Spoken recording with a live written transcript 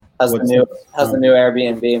How's the new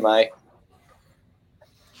Airbnb, Mike?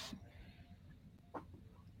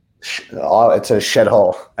 Oh, it's a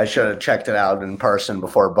shithole. I should have checked it out in person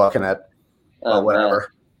before booking it. But whatever. Man.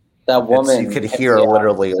 That woman, you could hear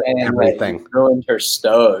literally everything. Ruined her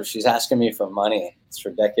stove. She's asking me for money. It's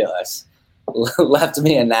ridiculous. Left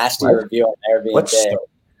me a nasty review on Airbnb.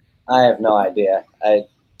 I have no idea. I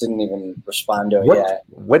didn't even respond to it yet.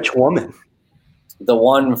 Which woman? The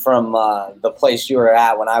one from the place you were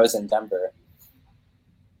at when I was in Denver.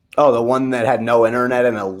 Oh, the one that had no internet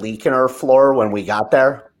and a leak in her floor when we got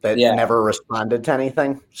there? That never responded to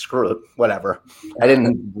anything? Screw it. Whatever. I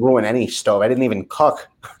didn't ruin any stove. I didn't even cook.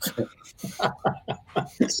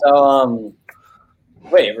 So,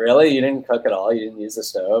 wait, really? You didn't cook at all? You didn't use the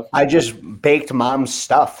stove? I just baked mom's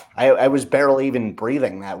stuff. I was barely even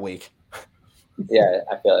breathing that week. Yeah,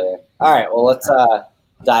 I feel you. All right, well, let's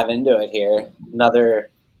dive into it here. Another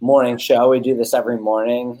morning show. We do this every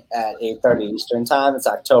morning at 8:30 Eastern time. It's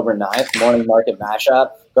October 9th, Morning Market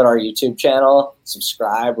Mashup. Go to our YouTube channel,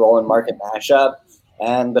 subscribe, Rolling Market Mashup.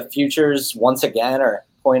 And the futures, once again, are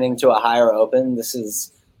pointing to a higher open. This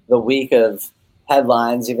is the week of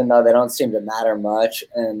headlines, even though they don't seem to matter much.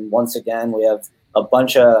 And once again, we have a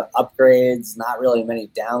bunch of upgrades, not really many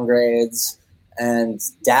downgrades. And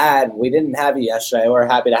Dad, we didn't have you yesterday. We're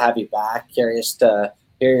happy to have you back. Curious to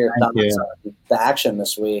hear your thoughts on the action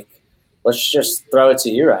this week. Let's just throw it to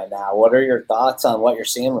you right now. What are your thoughts on what you're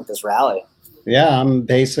seeing with this rally? Yeah, I'm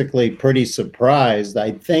basically pretty surprised.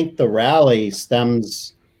 I think the rally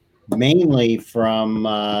stems mainly from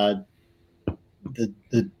the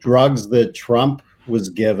drugs that Trump was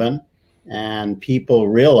given and people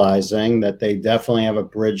realizing that they definitely have a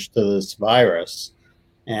bridge to this virus.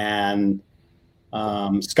 And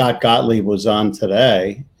Scott Gottlieb was on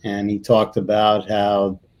today, and he talked about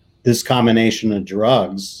how this combination of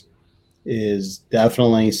drugs is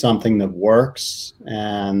definitely something that works,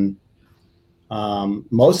 and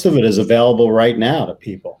most of it is available right now to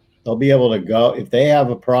people. They'll be able to go, if they have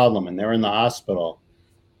a problem and they're in the hospital,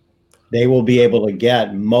 they will be able to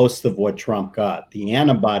get most of what Trump got. The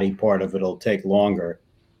antibody part of it will take longer,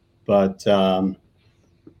 but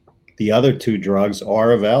the other two drugs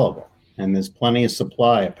are available, and there's plenty of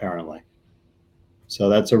supply apparently. So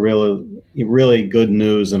that's a really good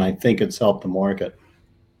news, and I think it's helped the market.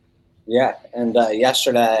 Yeah, and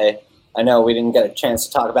yesterday, I know we didn't get a chance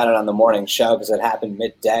to talk about it on the morning show because it happened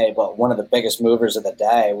midday, but one of the biggest movers of the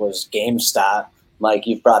day was GameStop. Mike,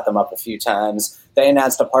 you've brought them up a few times. They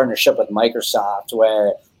announced a partnership with Microsoft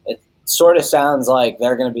where it sort of sounds like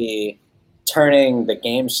they're going to be turning the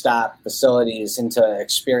GameStop facilities into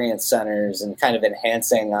experience centers and kind of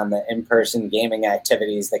enhancing on the in-person gaming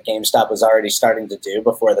activities that GameStop was already starting to do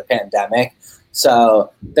before the pandemic.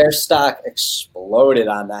 So their stock exploded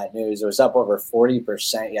on that news. It was up over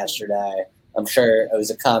 40% yesterday. I'm sure it was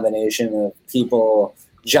a combination of people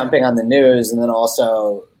jumping on the news, and then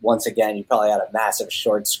also, once again, you probably had a massive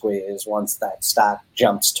short squeeze once that stock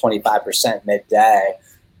jumped 25% midday.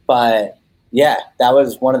 But yeah, that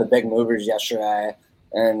was one of the big movers yesterday,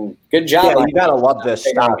 and good job. Yeah, you gotta love this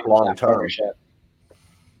stock long term.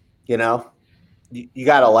 You know, you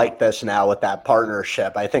gotta like this now with that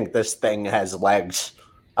partnership. I think this thing has legs.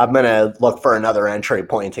 I'm gonna look for another entry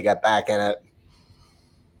point to get back in it.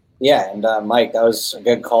 Yeah, and Mike, that was a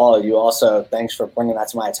good call. You also, thanks for bringing that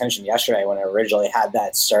to my attention yesterday when it originally had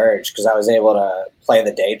that surge, because I was able to play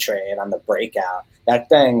the day trade on the breakout. That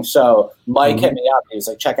thing, so Mike hit me up. He was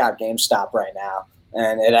like, check out GameStop right now.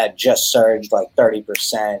 And it had just surged like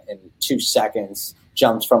 30% in 2 seconds,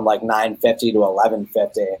 jumped from like $9.50 to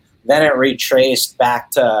 $11.50. Then it retraced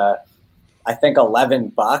back to, I think,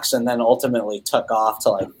 $11, and then ultimately took off to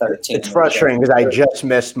like 13. It's frustrating because I just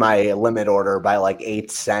missed my limit order by like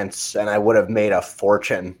 8 cents, and I would have made a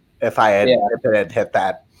fortune if it had hit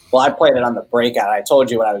that. Well, I played it on the breakout. I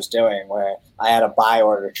told you what I was doing, where I had a buy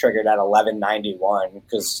order triggered at 11.91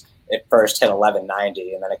 because it first hit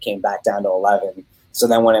 11.90, and then it came back down to 11. So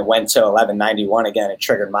then when it went to 11.91 again, it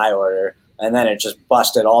triggered my order, and then it just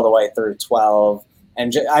busted all the way through 12.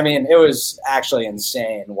 And I mean, it was actually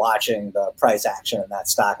insane watching the price action in that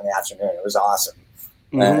stock in the afternoon. It was awesome.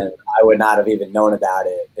 Mm-hmm. And I would not have even known about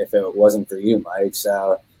it if it wasn't for you, Mike.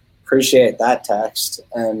 So appreciate that text.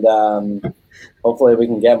 And hopefully we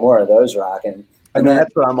can get more of those rocking. And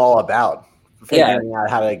that's what I'm all about, figuring out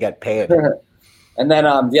how to get paid. And then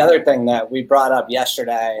the other thing that we brought up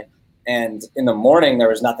yesterday, and in the morning there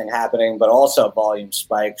was nothing happening, but also volume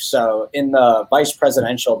spiked. So in the vice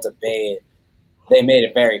presidential debate, they made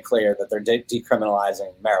it very clear that they're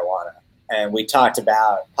decriminalizing marijuana. And we talked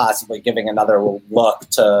about possibly giving another look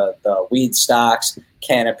to the weed stocks,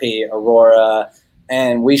 Canopy, Aurora.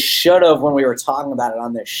 And we should have, when we were talking about it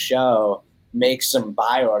on this show, make some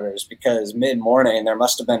buy orders, because mid-morning there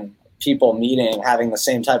must have been people meeting, having the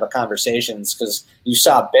same type of conversations, because you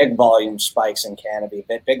saw big volume spikes in Canopy,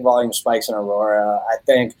 big volume spikes in Aurora. I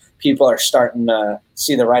think people are starting to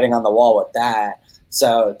see the writing on the wall with that.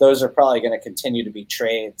 So those are probably going to continue to be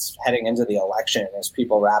trades heading into the election as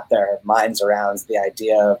people wrap their minds around the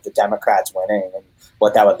idea of the Democrats winning and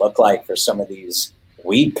what that would look like for some of these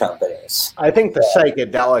weed companies. I think the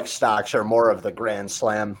psychedelic stocks are more of the grand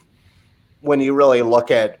slam when you really look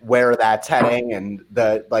at where that's heading, and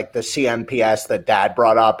the CMPS that Dad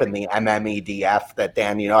brought up and the MMEDF that,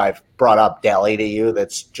 Dan, I've brought up daily to you.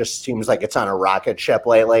 That's just seems like it's on a rocket ship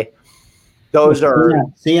lately. Those are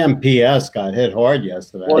CMPS got hit hard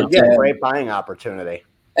yesterday. Well, yeah, great buying opportunity.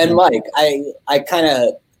 And Mike, I kind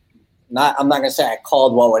of I'm not going to say I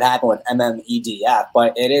called what would happen with MMEDF,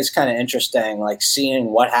 but it is kind of interesting, like seeing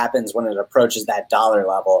what happens when it approaches that dollar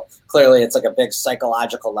level. Clearly, it's like a big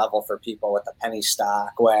psychological level for people with the penny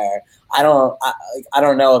stock, where I don't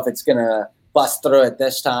know if it's going to bust through it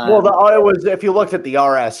this time. Well, it was, if you looked at the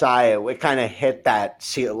RSI, it kind of hit that,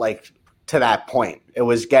 like to that point. It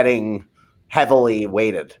was getting heavily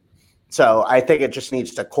weighted. So I think it just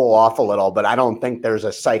needs to cool off a little, but I don't think there's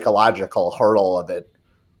a psychological hurdle of it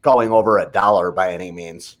going over $1 by any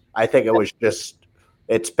means. I think it was just,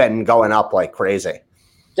 it's been going up like crazy.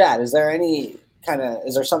 Dad, is there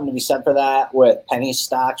something to be said for that with penny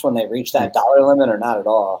stocks when they reach that dollar limit, or not at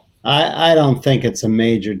all? I don't think it's a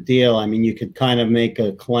major deal. I mean, you could kind of make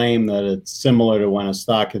a claim that it's similar to when a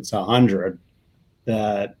stock hits 100,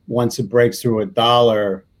 that once it breaks through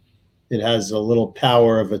 $1, it has a little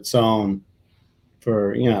power of its own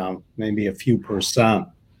for, maybe a few percent.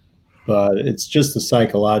 But it's just a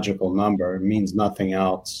psychological number. It means nothing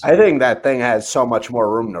else. I think that thing has so much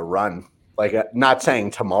more room to run. Like, not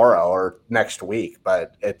saying tomorrow or next week,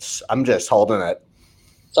 but I'm just holding it.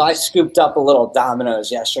 So I scooped up a little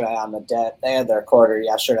Domino's yesterday on the debt. They had their quarter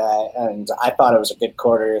yesterday, and I thought it was a good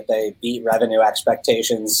quarter. They beat revenue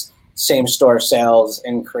expectations. Same-store sales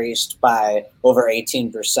increased by over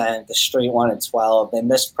 18%. The street wanted 12. They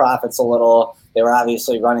missed profits a little. They were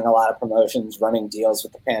obviously running a lot of promotions, running deals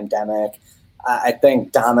with the pandemic. I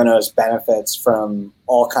think Domino's benefits from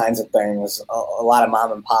all kinds of things. A lot of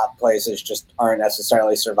mom and pop places just aren't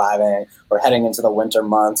necessarily surviving. We're heading into the winter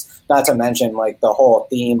months, not to mention like the whole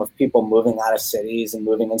theme of people moving out of cities and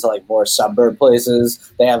moving into like more suburb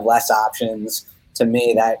places. They have less options. To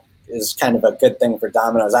me, that is kind of a good thing for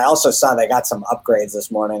Domino's. I also saw they got some upgrades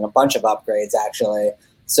this morning, a bunch of upgrades actually.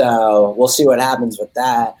 So we'll see what happens with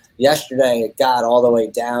that. Yesterday, it got all the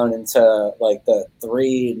way down into like the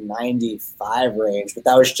 395 range, but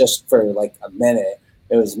that was just for like a minute.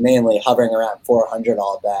 It was mainly hovering around 400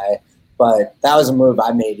 all day. But that was a move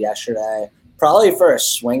I made yesterday, probably for a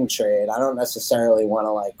swing trade. I don't necessarily want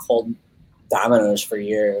to like hold Domino's for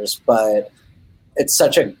years, but it's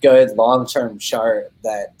such a good long-term chart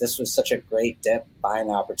that this was such a great dip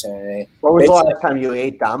buying opportunity. What was the last time you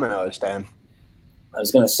ate Domino's, Dan? I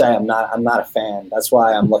was going to say I'm not a fan. That's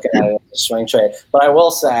why I'm looking at it as a swing trade. But I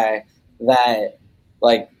will say that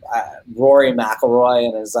Rory McIlroy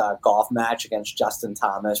in his golf match against Justin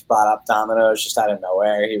Thomas brought up Domino's just out of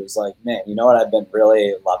nowhere. He was like, man, you know what I've been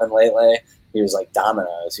really loving lately? He was like,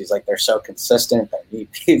 Domino's. He's like, they're so consistent. They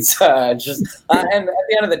eat pizza. And at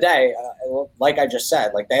the end of the day, like I just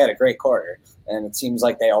said, like they had a great quarter. And it seems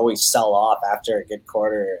like they always sell off after a good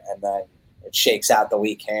quarter, and then it shakes out the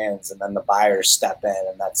weak hands, and then the buyers step in,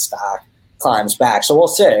 and that stock climbs back. So we'll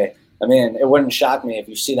see. I mean, it wouldn't shock me if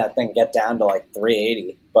you see that thing get down to like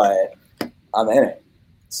 380, but I'm in it.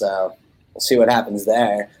 So we'll see what happens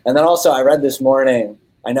there. And then also I read this morning,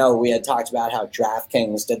 I know we had talked about how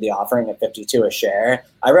DraftKings did the offering at $52 a share.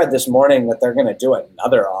 I read this morning that they're going to do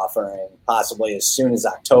another offering possibly as soon as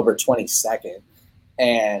October 22nd.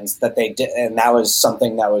 And that they did, and that was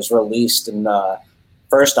something that was released in the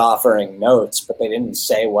first offering notes, but they didn't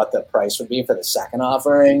say what the price would be for the second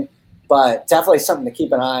offering. But definitely something to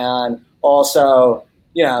keep an eye on. Also,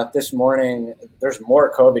 this morning there's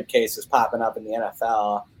more COVID cases popping up in the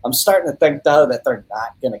NFL. I'm starting to think, though, that they're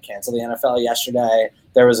not going to cancel the NFL. Yesterday,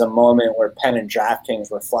 there was a moment where Penn and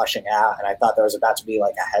DraftKings were flushing out, and I thought there was about to be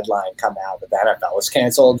like a headline come out that the NFL was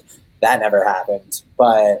canceled. That never happened.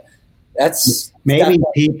 But that's maybe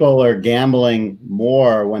people are gambling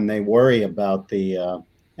more when they worry about the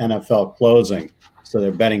NFL closing, so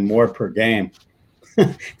they're betting more per game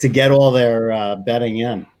to get all their betting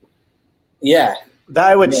in. Yeah,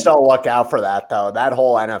 I would still look out for that, though. That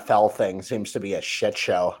whole NFL thing seems to be a shit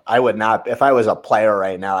show. I would not, if I was a player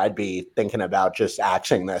right now, I'd be thinking about just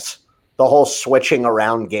axing this. the whole switching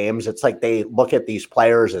around games. It's like they look at these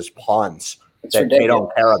players as pawns that they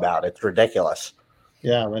don't care about. It's ridiculous.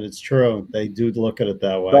 Yeah, but it's true. They do look at it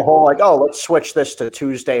that way. The whole let's switch this to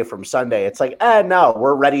Tuesday from Sunday. It's like, no,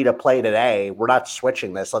 we're ready to play today. We're not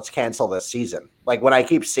switching this. Let's cancel this season. Like when I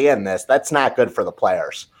keep seeing this, that's not good for the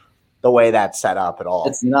players, the way that's set up at all.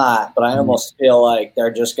 It's not, but I almost feel like they're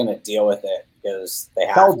just going to deal with it because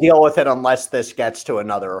they'll deal with it unless this gets to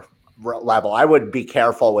another level. I would be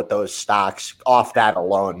careful with those stocks off that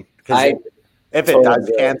alone because if it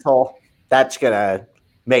does cancel, that's going to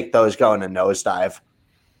make those go in a nosedive.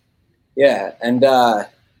 Yeah, and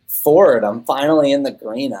Ford, I'm finally in the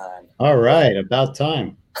green on. All right, about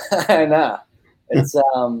time. I know. It's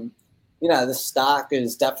the stock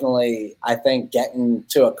is definitely, I think, getting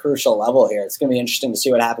to a crucial level here. It's going to be interesting to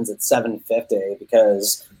see what happens at 750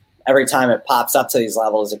 because every time it pops up to these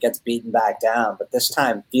levels, it gets beaten back down. But this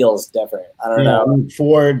time feels different. I don't know.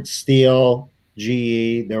 Ford, Steel,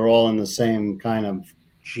 GE, they're all in the same kind of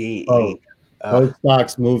GE. Those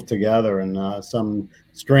stocks move together in some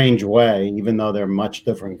strange way, even though they're much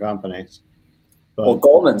different companies. But, well,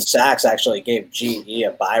 Goldman Sachs actually gave GE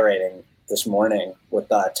a buy rating this morning with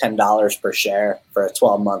 $10 per share for a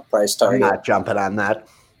 12-month price target. I'm not jumping on that.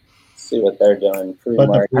 See what they're doing. I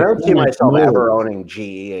don't see myself ever owning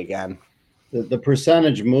GE again. The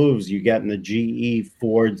percentage moves you get in the GE,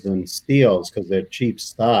 Fords, and Steels because they're cheap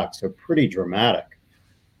stocks are pretty dramatic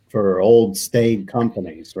for old, staid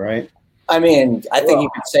companies, right? I mean, I think you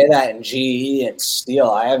could say that in GE and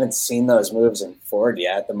Steel. I haven't seen those moves in Ford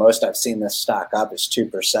yet. The most I've seen this stock up is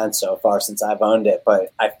 2% so far since I've owned it,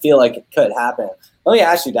 but I feel like it could happen. Let me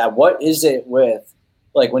ask you, Dad, what is it with,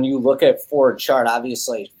 like, when you look at Ford chart,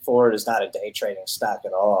 obviously Ford is not a day trading stock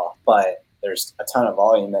at all, but there's a ton of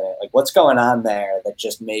volume in it. Like, what's going on there that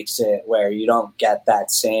just makes it where you don't get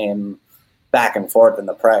that same back and forth in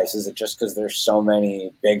the price? Is it just because there's so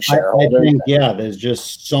many big shareholders? I think, there's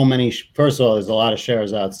just so many. First of all, there's a lot of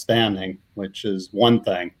shares outstanding, which is one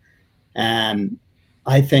thing. And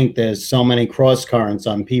I think there's so many cross currents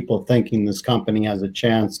on people thinking this company has a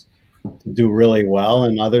chance to do really well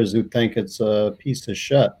and others who think it's a piece of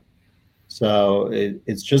shit. So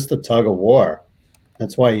it's just a tug of war.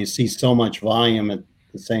 That's why you see so much volume at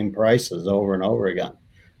the same prices over and over again.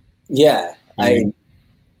 Yeah.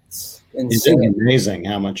 It's amazing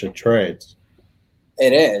how much it trades.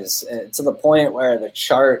 It is, to the point where the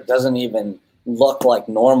chart doesn't even look like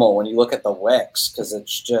normal when you look at the wicks because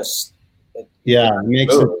it's just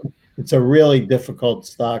it's a really difficult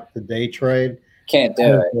stock to day trade. Can't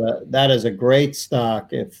do it. That is a great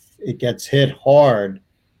stock if it gets hit hard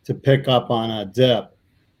to pick up on a dip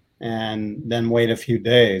and then wait a few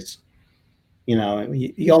days.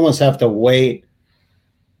 You almost have to wait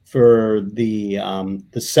for the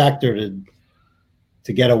sector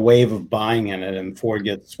to get a wave of buying in it and Ford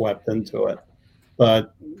gets swept into it.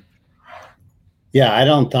 But I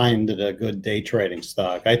don't find it a good day trading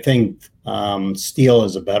stock. I think Steel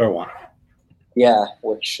is a better one. Yeah,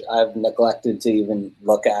 which I've neglected to even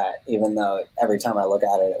look at, even though every time I look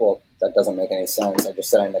at it, well, that doesn't make any sense. I just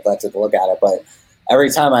said I neglected to look at it. But every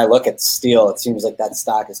time I look at Steel, it seems like that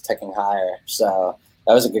stock is ticking higher. So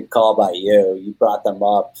that was a good call by you. You brought them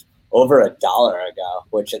up over $1 ago,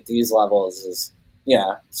 which at these levels is,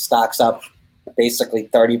 stocks up basically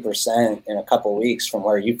 30% in a couple of weeks from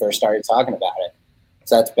where you first started talking about it.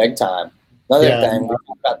 So that's big time. Another thing, we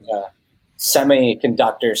talk about the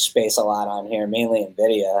semiconductor space a lot on here, mainly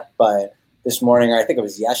NVIDIA. But this morning, or I think it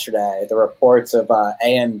was yesterday, the reports of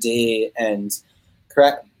AMD and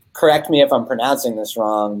correct me if I'm pronouncing this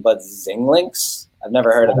wrong, but Xilinx? I've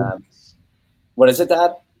never heard of them. What is it,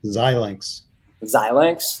 Dad? Xilinx.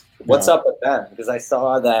 What's up with them? Because I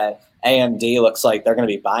saw that AMD looks like they're going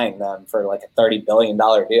to be buying them for like a $30 billion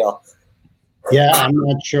deal. Yeah, I'm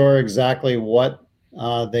not sure exactly what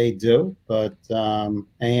they do, but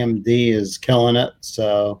AMD is killing it,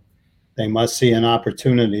 so they must see an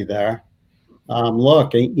opportunity there.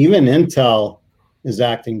 Look, even Intel is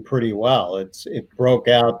acting pretty well. It broke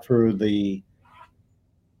out through the,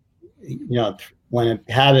 when it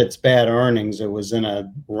had its bad earnings, it was in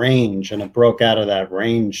a range, and it broke out of that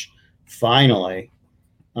range finally.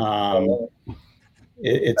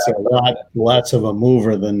 It's a lot less of a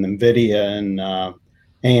mover than NVIDIA and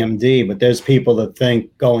AMD, but there's people that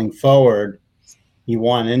think going forward, you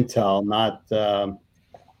want Intel, not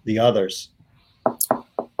the others.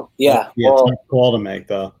 Yeah. It's a tough call to make,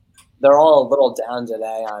 though. They're all a little down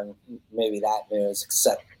today on maybe that news,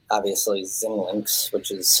 except obviously Xilinx,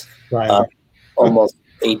 which is almost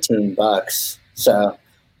 $18. So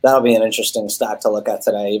that'll be an interesting stock to look at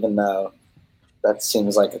today, even though that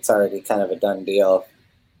seems like it's already kind of a done deal.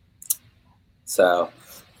 So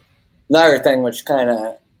another thing which kind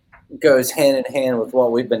of goes hand in hand with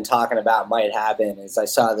what we've been talking about might happen is I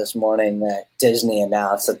saw this morning that Disney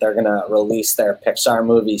announced that they're going to release their Pixar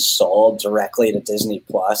movies Soul directly to Disney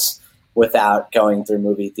Plus without going through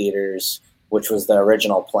movie theaters, which was the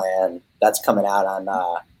original plan. That's coming out on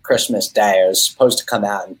Christmas Day. It was supposed to come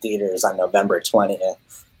out in theaters on November 20th.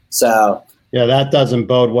 So yeah, that doesn't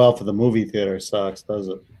bode well for the movie theater stocks, does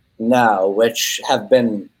it? No, which have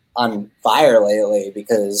been on fire lately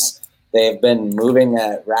because they've been moving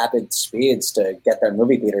at rapid speeds to get their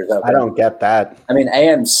movie theaters open. I don't get that. I mean,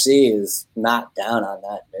 AMC is not down on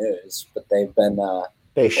that news, but they've been.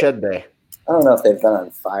 They should be. I don't know if they've been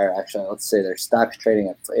on fire, actually. Let's see. Their stock's trading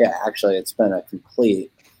at. Yeah, actually, it's been a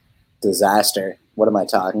complete disaster. What am I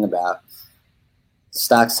talking about?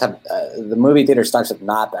 Stocks have. The movie theater stocks have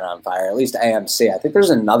not been on fire, at least AMC. I think there's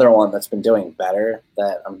another one that's been doing better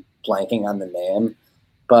that I'm blanking on the name.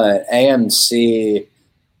 But AMC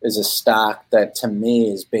is a stock that to me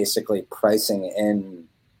is basically pricing in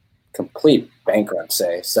complete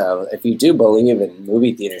bankruptcy. So if you do believe in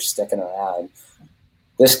movie theaters sticking around,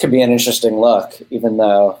 this could be an interesting look, even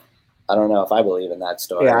though I don't know if I believe in that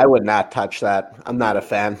story. Yeah, I would not touch that. I'm not a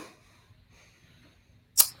fan.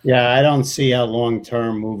 Yeah, I don't see how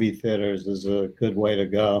long-term movie theaters is a good way to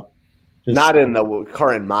go. Not in the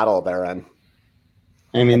current model they're in.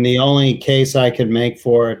 I mean, the only case I could make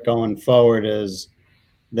for it going forward is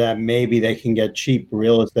that maybe they can get cheap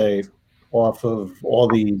real estate off of all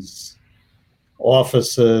these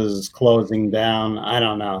offices closing down. I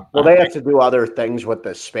don't know. Well, they have to do other things with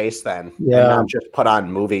the space then. Yeah. And not just put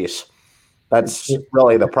on movies. That's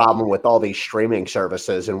really the problem with all these streaming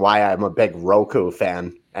services and why I'm a big Roku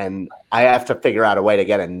fan. And I have to figure out a way to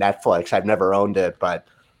get a Netflix. I've never owned it, but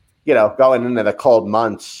you know, going into the cold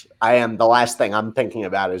months, the last thing I'm thinking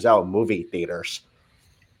about is movie theaters.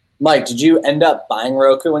 Mike, did you end up buying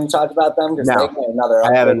Roku when you talked about them? No,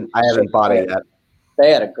 I haven't bought it yet.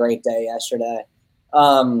 They had a great day yesterday.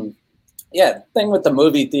 Yeah, the thing with the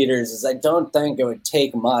movie theaters is I don't think it would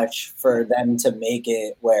take much for them to make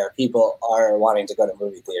it where people are wanting to go to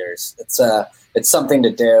movie theaters. It's something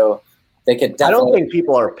to do. They could definitely. I don't think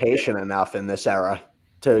people are patient enough in this era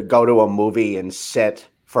to go to a movie and sit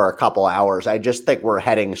for a couple hours. I just think we're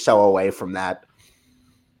heading so away from that.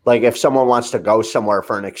 Like if someone wants to go somewhere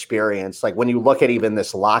for an experience, like when you look at even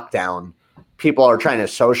this lockdown, people are trying to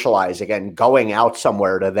socialize again, going out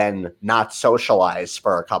somewhere to then not socialize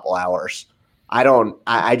for a couple hours.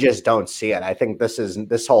 I just don't see it. I think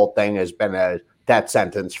this whole thing has been a death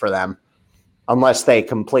sentence for them unless they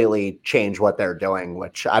completely change what they're doing,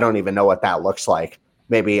 which I don't even know what that looks like.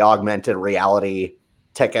 Maybe augmented reality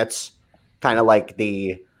tickets, kind of like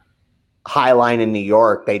the High Line in New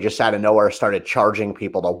York. They just out of nowhere started charging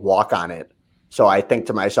people to walk on it. So I think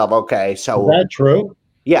to myself, okay, so is that true?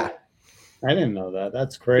 Yeah. I didn't know that.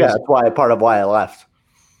 That's crazy. Yeah, that's part of why I left.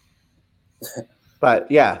 But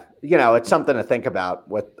yeah, you know, it's something to think about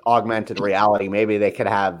with augmented reality. Maybe they could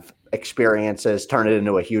have experiences, turn it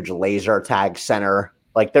into a huge laser tag center.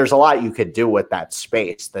 Like there's a lot you could do with that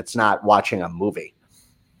space that's not watching a movie.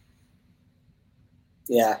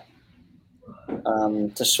 Yeah.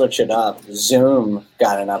 To switch it up, Zoom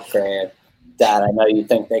got an upgrade. Dad, I know you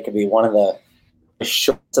think they could be one of the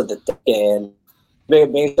shorts of the decade. They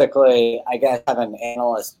basically, I guess, have an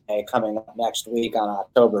analyst day coming up next week on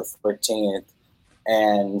October 14th.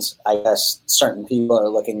 And I guess certain people are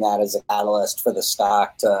looking at that as a catalyst for the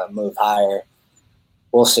stock to move higher.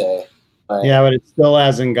 We'll see. But it still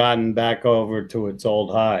hasn't gotten back over to its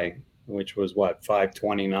old high, which was what,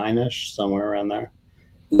 529-ish, somewhere around there.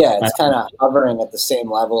 Yeah, it's kind of hovering at the same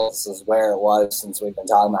levels as where it was since we've been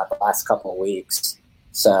talking about the last couple of weeks.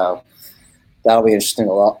 So that'll be interesting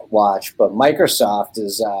to watch. But Microsoft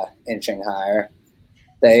is inching higher.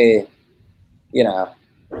 They,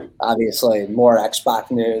 obviously more Xbox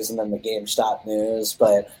news and then the GameStop news,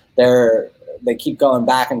 but they keep going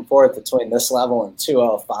back and forth between this level and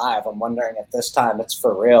 205. I'm wondering if this time it's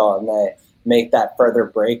for real and they make that further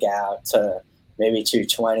breakout to maybe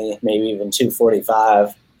 220, maybe even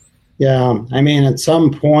 245. Yeah, I mean, at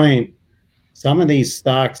some point, some of these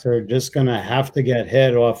stocks are just going to have to get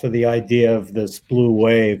hit off of the idea of this blue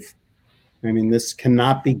wave. I mean, this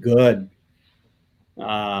cannot be good,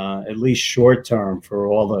 at least short term, for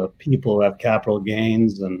all the people who have capital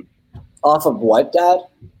gains. And off of what, Dad?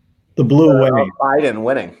 The blue wave. Biden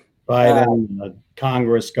winning. Biden,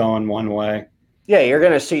 Congress going one way. Yeah, you're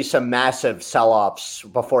going to see some massive sell-offs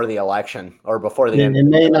before the election or before the end. It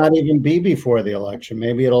may not even be before the election.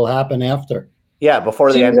 Maybe it'll happen after. Yeah,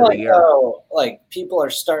 before the end of the year. Like people are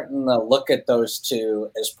starting to look at those two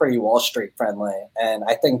as pretty Wall Street friendly, and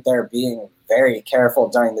I think they're being very careful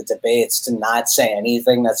during the debates to not say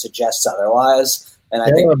anything that suggests otherwise. And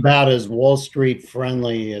they're about as Wall Street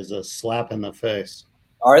friendly as a slap in the face.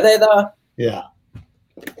 Are they though? Yeah,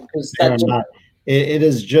 because it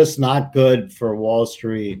is just not good for Wall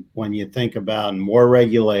Street when you think about more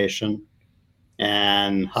regulation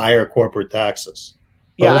and higher corporate taxes.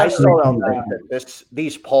 Yeah, I still don't think that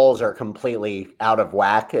these polls are completely out of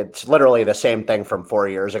whack. It's literally the same thing from 4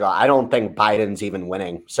 years ago. I don't think Biden's even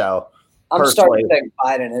winning. So I'm starting to think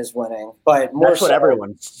Biden is winning, but that's what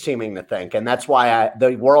everyone's seeming to think, and that's why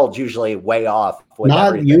the world's usually way off.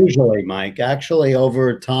 Not usually, Mike. Actually,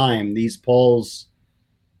 over time, these polls,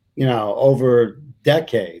 over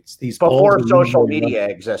decades, these before social media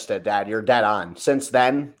existed, Dad, you're dead on. Since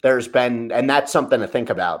then, there's been, and that's something to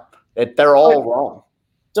think about. They're all wrong.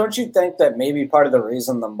 Don't you think that maybe part of the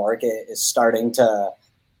reason the market is starting to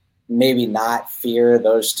maybe not fear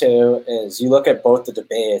those two is you look at both the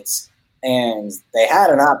debates and they had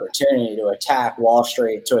an opportunity to attack Wall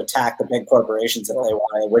Street, to attack the big corporations that they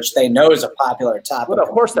wanted, which they know is a popular topic. Well, of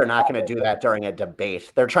course they're not going to do that during a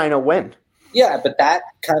debate. They're trying to win. Yeah, but that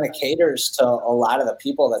kind of caters to a lot of the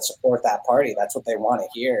people that support that party. That's what they want to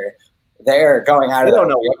hear. They're going out of their way. They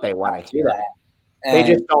don't know what they want to hear. That. They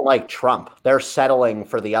just don't like Trump. They're settling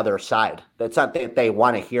for the other side. That's not that they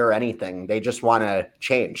want to hear anything. They just want to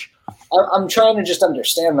change. I'm trying to just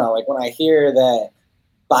understand, though, like when I hear that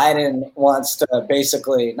Biden wants to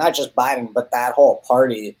basically, not just Biden, but that whole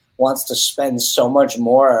party wants to spend so much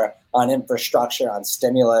more on infrastructure, on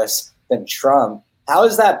stimulus than Trump. How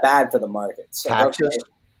is that bad for the markets? Taxes?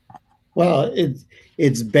 Well,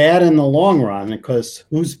 it's bad in the long run because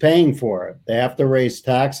who's paying for it? They have to raise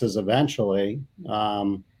taxes eventually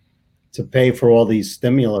to pay for all these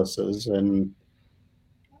stimuluses. And,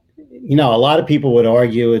 a lot of people would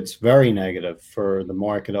argue it's very negative for the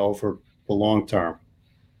market over the long term.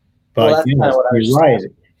 But you're right.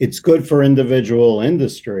 It's good for individual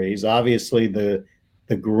industries. Obviously, the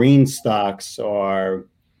green stocks are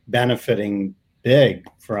benefiting big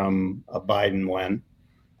from a Biden win.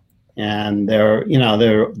 And there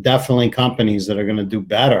are definitely companies that are going to do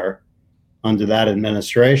better under that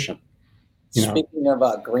administration. Speaking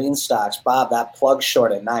of green stocks, Bob, that plug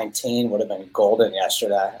short at 19 would have been golden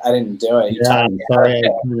yesterday. I didn't do it. I'm sorry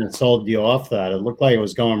I sold you off that. It looked like it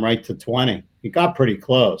was going right to 20. You got pretty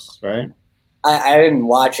close, right? I didn't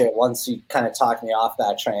watch it. Once you kind of talked me off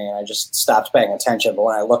that train, I just stopped paying attention. But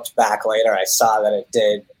when I looked back later, I saw that it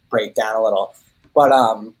did break down a little. But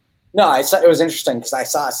no, I saw it was interesting because I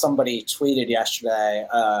saw somebody tweeted yesterday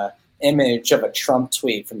image of a Trump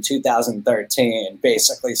tweet from 2013,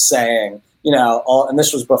 basically saying, and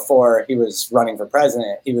this was before he was running for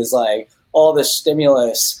president. He was like, all this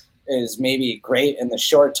stimulus is maybe great in the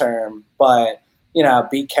short term, but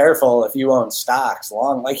be careful if you own stocks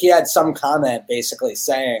long. Like he had some comment basically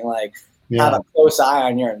saying like, have a close eye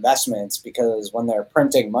on your investments because when they're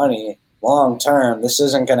printing money long term, this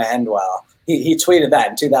isn't going to end well. He tweeted that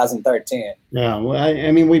in 2013. Yeah, well,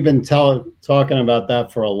 I mean, we've been talking about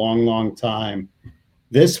that for a long, long time.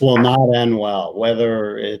 This will not end well,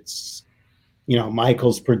 whether it's,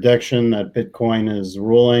 Michael's prediction that Bitcoin is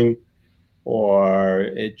ruling or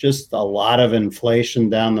it just a lot of inflation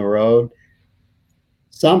down the road.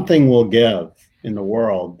 Something will give in the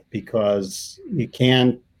world because you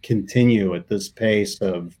can't continue at this pace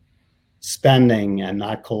of spending and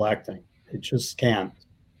not collecting. It just can't.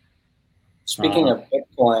 Speaking of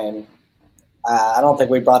Bitcoin, I don't think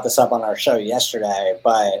we brought this up on our show yesterday,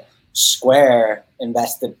 but Square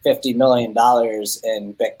invested $50 million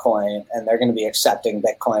in Bitcoin, and they're going to be accepting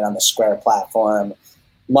Bitcoin on the Square platform.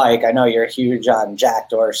 Mike, I know you're huge on Jack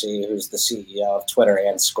Dorsey, who's the CEO of Twitter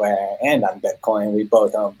and Square, and on Bitcoin. We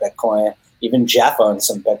both own Bitcoin. Even Jeff owns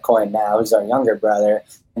some Bitcoin now, who's our younger brother.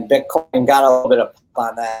 And Bitcoin got a little bit of pump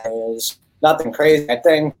on that. It was nothing crazy. I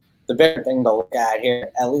think the bigger thing to look at here,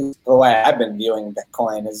 at least the way I've been viewing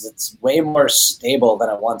Bitcoin, is it's way more stable than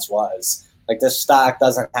it once was. Like this stock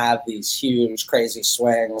doesn't have these huge, crazy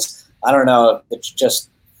swings. I don't know if it's just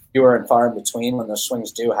fewer and far in between when those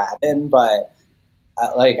swings do happen, but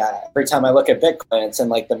every time I look at Bitcoin, it's in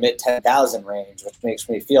like the mid 10,000 range, which makes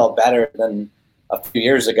me feel better than a few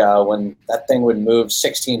years ago when that thing would move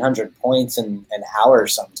 1,600 points in an hour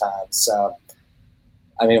sometimes. So,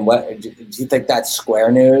 I mean, what do you think that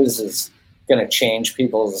Square news is going to change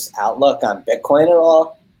people's outlook on Bitcoin at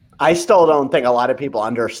all? I still don't think a lot of people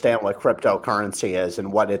understand what cryptocurrency is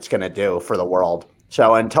and what it's going to do for the world.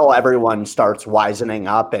 So until everyone starts wisening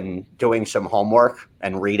up and doing some homework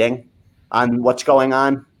and reading on what's going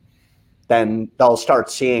on, then they'll start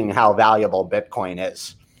seeing how valuable Bitcoin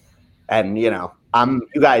is. And, you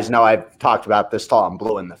guys know I've talked about this till I'm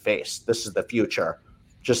blue in the face. This is the future,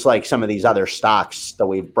 just like some of these other stocks that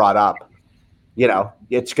we've brought up.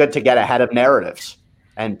 It's good to get ahead of narratives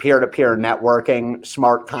and peer-to-peer networking,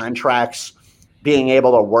 smart contracts, being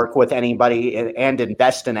able to work with anybody and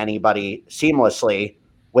invest in anybody seamlessly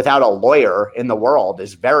without a lawyer in the world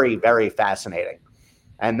is very, very fascinating.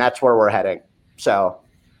 And that's where we're heading. So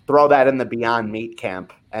throw that in the Beyond Meat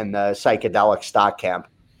camp and the psychedelic stock camp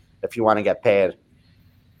if you want to get paid.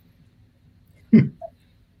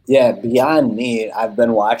 Yeah, Beyond Meat, I've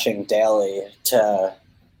been watching daily to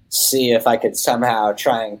see if I could somehow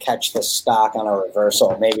try and catch the stock on a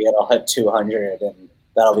reversal. Maybe it'll hit 200 and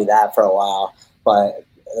that'll be that for a while. But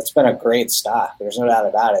it's been a great stock. There's no doubt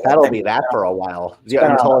about it. That'll be that for a while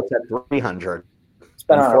until it's at 300. It's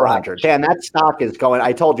been 400. Dan, that stock is going.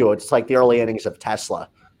 I told you, it's like the early innings of Tesla.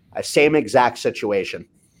 Same exact situation.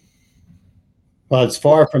 Well, it's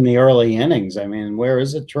far from the early innings. I mean, where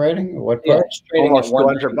is it trading? What part? It's trading almost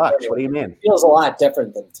 $200. What do you mean? It feels a lot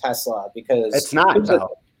different than Tesla because it's not.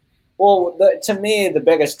 Well, to me, the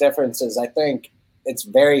biggest difference is I think it's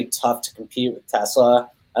very tough to compete with Tesla.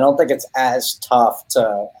 I don't think it's as tough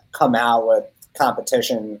to come out with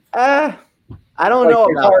competition. I don't know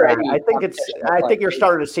about that. I think you're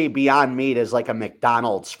starting to see Beyond Meat as like a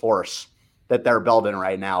McDonald's force that they're building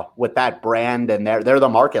right now with that brand, and they're the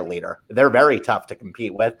market leader. They're very tough to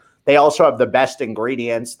compete with. They also have the best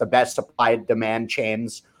ingredients, the best supply demand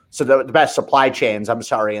chains, so the best supply chains,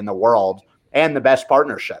 in the world, and the best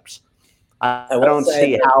partnerships. I don't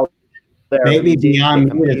see how maybe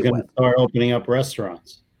Beyond Meat is going to start opening up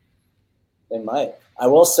restaurants. They might. I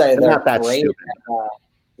will say they're great at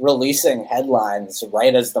releasing headlines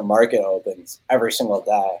right as the market opens every single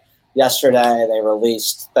day. Yesterday, they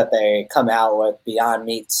released that they come out with Beyond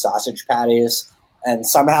Meat sausage patties, and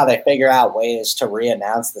somehow they figure out ways to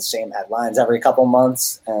re-announce the same headlines every couple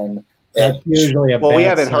months. And that's usually we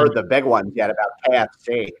haven't heard the big ones yet about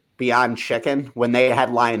KFC, Beyond Chicken, when they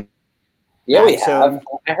headline. Yeah, we have.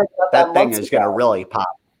 I heard about that thing is going to really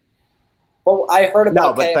pop. Well, I heard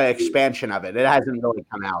about but the expansion of it hasn't really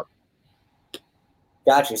come out.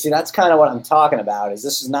 Gotcha. See, that's kind of what I'm talking about.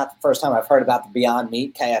 This is not the first time I've heard about the Beyond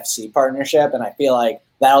Meat KFC partnership, and I feel like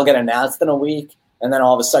that'll get announced in a week, and then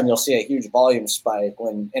all of a sudden you'll see a huge volume spike.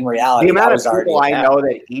 When in reality, the amount of people I know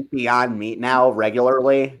that eat Beyond Meat now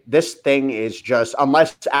regularly, this thing is just,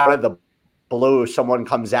 unless out of the blue someone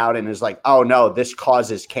comes out and is like, "Oh no, this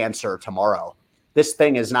causes cancer tomorrow," this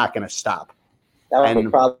thing is not going to stop. That would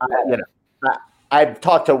probably. I've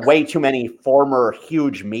talked to way too many former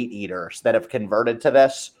huge meat eaters that have converted to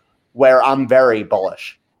this, where I'm very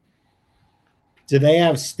bullish. Do they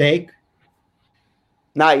have steak?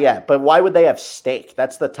 Not yet, but why would they have steak?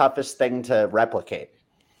 That's the toughest thing to replicate.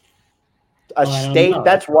 Steak,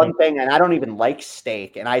 that's one thing, and I don't even like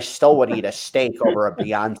steak, and I still would eat a steak over a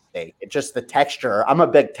Beyond Steak. It's just the texture. I'm a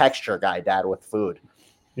big texture guy, Dad, with food.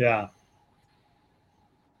 Yeah.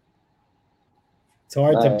 It's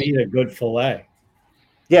hard to beat a good filet.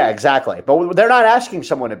 Yeah, exactly. But they're not asking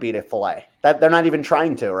someone to beat a filet. They're not even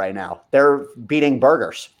trying to right now. They're beating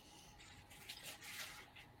burgers.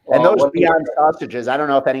 And those Beyond sausages, I don't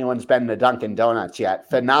know if anyone's been to Dunkin' Donuts yet.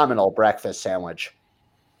 Phenomenal breakfast sandwich.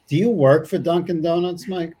 Do you work for Dunkin' Donuts,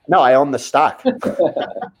 Mike? No, I own the stock.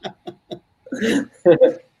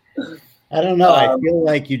 I don't know. I feel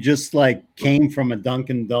like you just came from a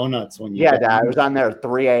Dunkin' Donuts when you. Yeah, Dad, I was on there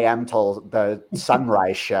 3 a.m. till the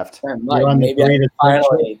sunrise shift. Maybe I can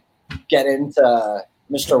finally get into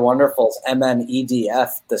Mr. Wonderful's MNEDF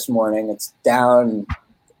this morning. It's down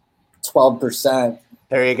 12%.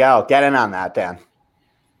 There you go. Get in on that, Dan.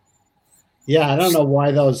 Yeah, I don't know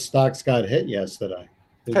why those stocks got hit yesterday.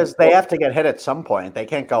 Because they have to get hit at some point. They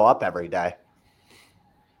can't go up every day,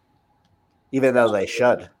 even though they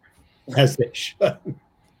should. As they should.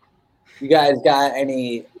 You guys got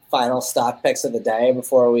any final stock picks of the day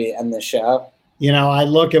before we end the show? I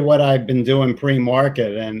look at what I've been doing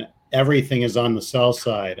pre-market, and everything is on the sell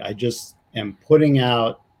side. I just am putting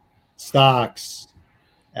out stocks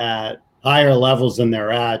at higher levels than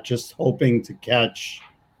they're at, just hoping to catch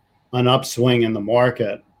an upswing in the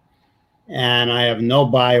market. And I have no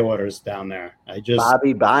buy orders down there.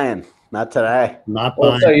 Bobby buying. Not today. Not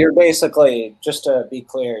buying. So you're basically, just to be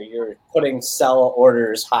clear, you're putting sell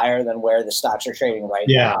orders higher than where the stocks are trading right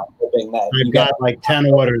now. Hoping that I've got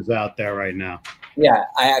 10 orders out there right now. Yeah,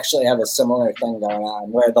 I actually have a similar thing going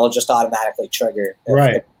on where they'll just automatically trigger.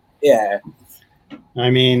 Right. Yeah. I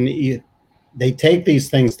mean, they take these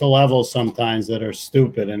things to levels sometimes that are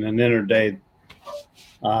stupid in an intraday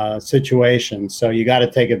situation. So you got to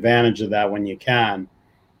take advantage of that when you can.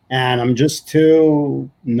 And I'm just too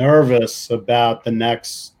nervous about the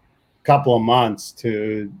next couple of months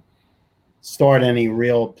to start any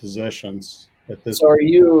real positions at this So point. are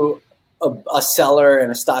you a seller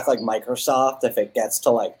in a stock like Microsoft if it gets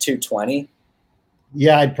to like 220?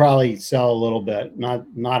 Yeah, I'd probably sell a little bit, not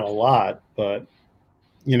a lot, but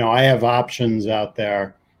I have options out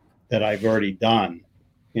there that I've already done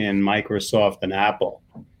in Microsoft and Apple.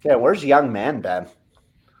 Yeah, where's young man Ben?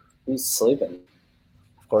 He's sleeping.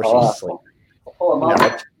 Of course he's sleeping. Pull him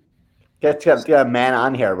up. Get a man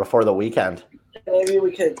on here before the weekend. Maybe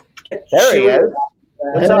we could get There he is.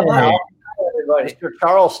 What's up, Hey. Al? everybody. Mr.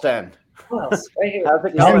 Charleston. Miles, right here. How's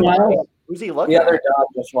it Hi, going? Miles. Who's he looking The other at? dog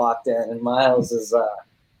just walked in, and Miles is a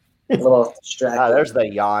little distracted. There's the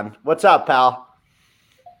yawn. What's up, pal?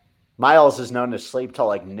 Miles is known to sleep till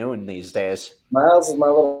like noon these days. Miles is my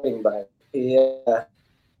little thing, but he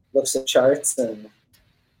looks at charts, and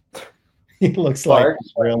He looks like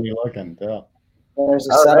he's really looking, too. there's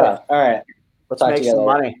a All setup. All right. Let's Talk make to you some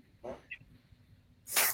later. money.